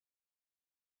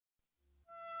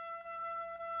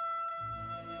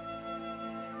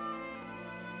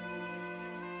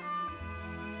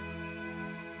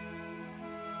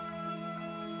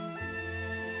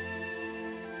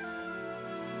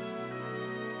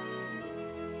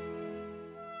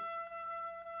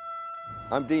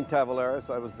I'm Dean Tavoularis.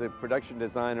 I was the production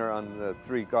designer on the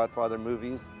 3 Godfather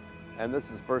movies, and this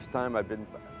is the first time I've been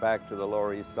back to the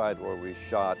Lower East Side where we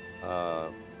shot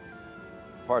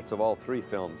parts of all 3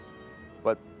 films.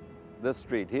 But this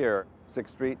street here, 6th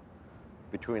Street,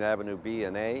 between Avenue B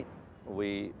and A,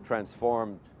 we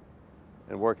transformed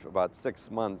and worked for about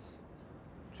 6 months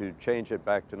to change it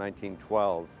back to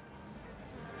 1912.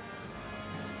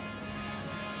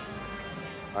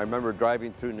 I remember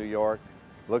driving through New York,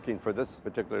 looking for this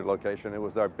particular location. It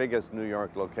was our biggest New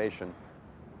York location.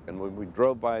 And when we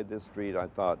drove by this street, I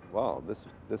thought, wow,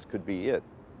 this could be it.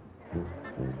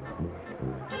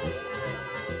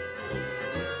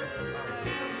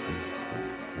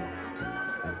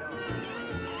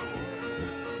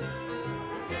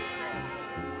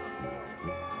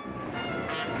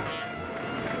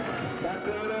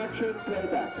 Background action,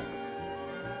 playback.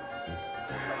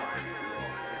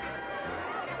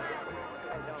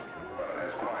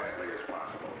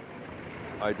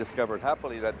 I discovered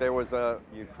happily that there was a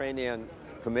Ukrainian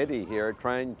committee here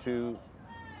trying to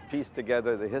piece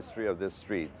together the history of this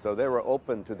street. So they were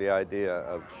open to the idea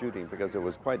of shooting because it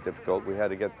was quite difficult. We had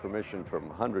to get permission from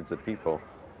hundreds of people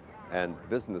and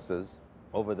businesses.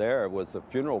 Over there was a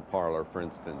funeral parlor, for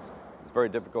instance. It's very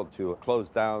difficult to close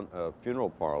down a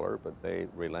funeral parlor, but they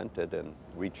relented and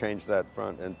we changed that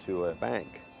front into a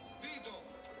bank.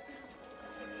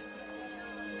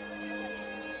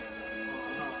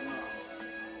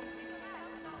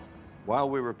 While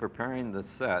we were preparing the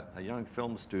set, a young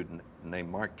film student named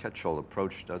Mark Ketchell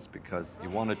approached us because he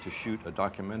wanted to shoot a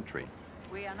documentary.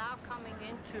 We are now coming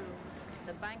into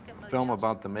the bank of A film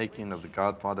about the making of The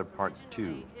Godfather Part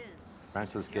 2.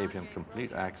 Francis gave him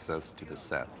complete access to the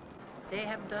set. They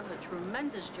have done a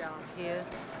tremendous job here,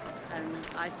 and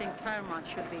I think Paramount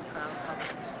should be proud of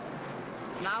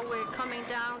it. Now we're coming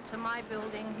down to my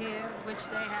building here, which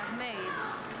they have made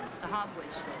the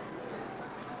hardware store.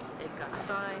 They've got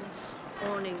signs,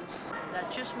 awnings,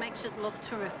 that just makes it look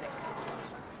terrific.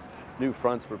 New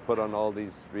fronts were put on all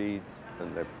these streets,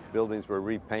 and the buildings were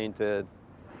repainted.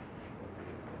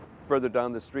 Further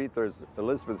down the street, there's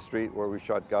Elizabeth Street, where we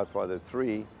shot Godfather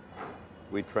 3.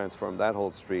 We transformed that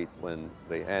whole street when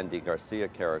the Andy Garcia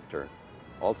character,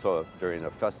 also during a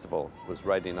festival, was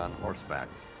riding on horseback.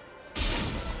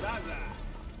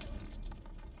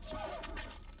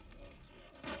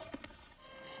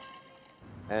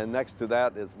 And next to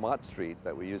that is Mott Street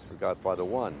that we used for Godfather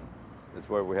 1. It's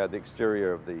where we had the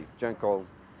exterior of the Genco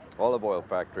olive oil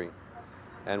factory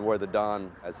and where the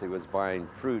Don, as he was buying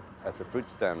fruit at the fruit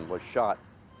stand, was shot.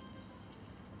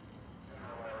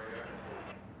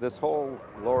 This whole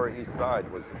Lower East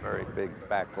Side was a very big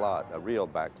back lot, a real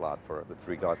back lot for the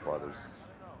 3 Godfathers.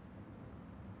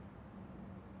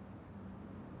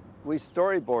 We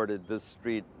storyboarded this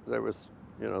street. There was,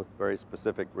 very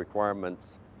specific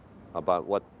requirements about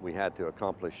what we had to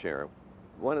accomplish here.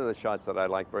 One of the shots that I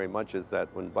like very much is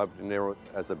that when Padrino,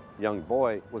 as a young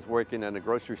boy, was working in a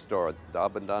grocery store, the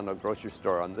Abandano grocery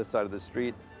store on this side of the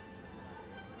street,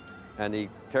 and he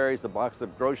carries a box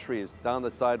of groceries down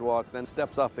the sidewalk, then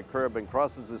steps off the curb and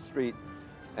crosses the street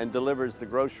and delivers the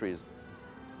groceries.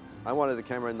 I wanted the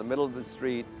camera in the middle of the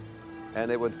street,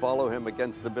 and it would follow him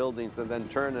against the buildings and then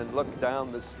turn and look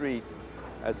down the street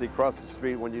as he crossed the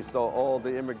street when you saw all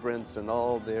the immigrants and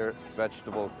all their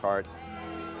vegetable carts.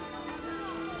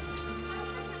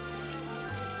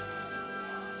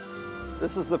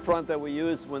 This is the front that we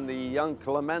used when the young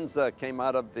Clemenza came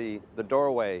out of the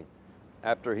doorway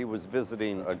after he was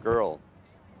visiting a girl.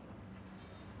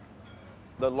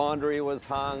 The laundry was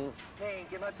hung,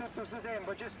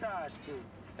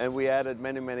 and we added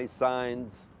many, many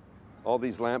signs. All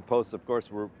these lampposts, of course,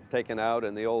 were taken out,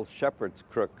 and the old Shepherd's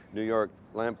Crook New York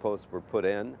lampposts were put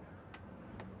in.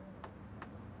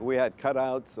 We had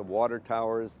cutouts of water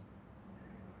towers.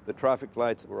 The traffic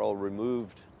lights were all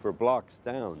removed for blocks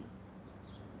down.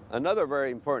 Another very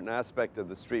important aspect of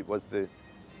the street was to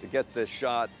get this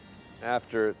shot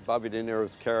after Bobby De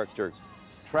Niro's character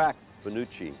tracks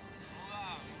Benucci.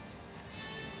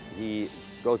 He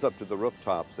goes up to the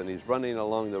rooftops, and he's running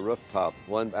along the rooftop,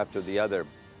 one after the other.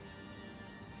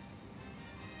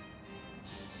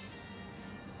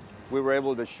 We were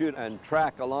able to shoot and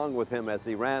track along with him as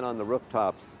he ran on the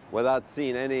rooftops without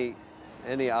seeing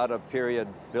any out-of-period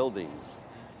buildings.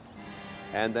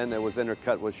 And then there was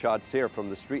intercut with shots here from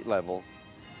the street level.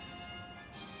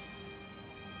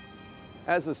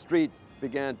 As the street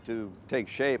began to take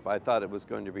shape, I thought it was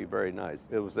going to be very nice.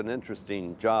 It was an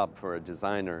interesting job for a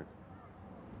designer.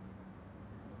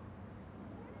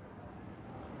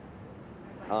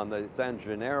 On the San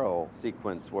Gennaro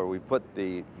sequence where we put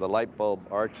the light bulb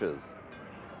arches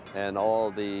and all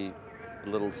the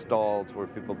little stalls where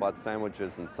people bought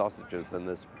sandwiches and sausages, and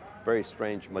this very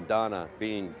strange Madonna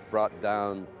being brought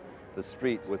down the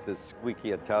street with this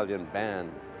squeaky Italian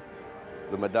band.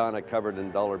 The Madonna covered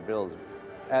in dollar bills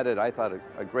added, I thought,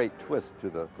 a great twist to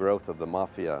the growth of the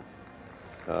mafia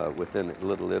within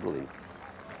Little Italy.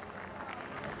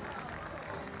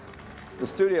 The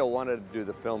studio wanted to do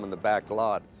the film in the back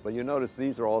lot, but you notice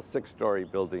these are all 6-story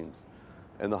buildings,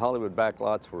 and the Hollywood back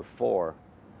lots were 4.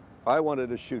 I wanted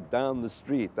to shoot down the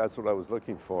street. That's what I was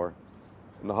looking for.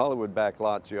 In the Hollywood back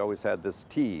lots, you always had this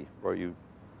T where you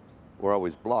were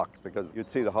always blocked because you'd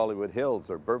see the Hollywood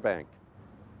Hills or Burbank.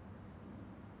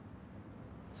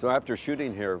 So after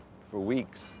shooting here for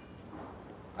weeks,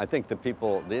 I think the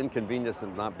inconvenience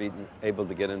of not being able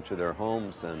to get into their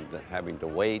homes and having to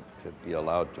wait to be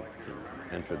allowed to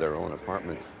enter their own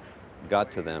apartments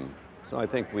got to them. So I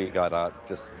think we got out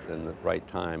just in the right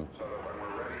time,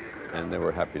 and they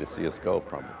were happy to see us go,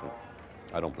 probably.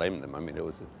 I don't blame them. I mean, it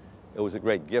was a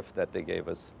great gift that they gave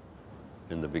us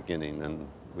in the beginning, and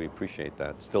we appreciate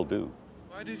that, still do.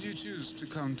 Why did you choose to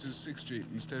come to 6th Street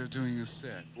instead of doing a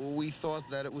set? Well, we thought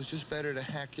that it was just better to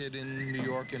hack it in New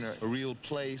York in a real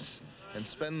place and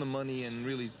spend the money in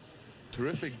really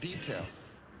terrific detail.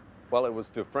 Well, it was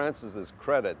to Francis's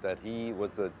credit that he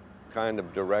was a kind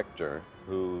of director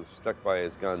who stuck by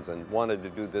his guns and wanted to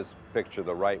do this picture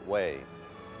the right way.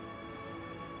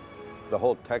 The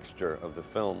whole texture of the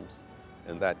films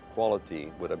and that quality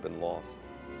would have been lost.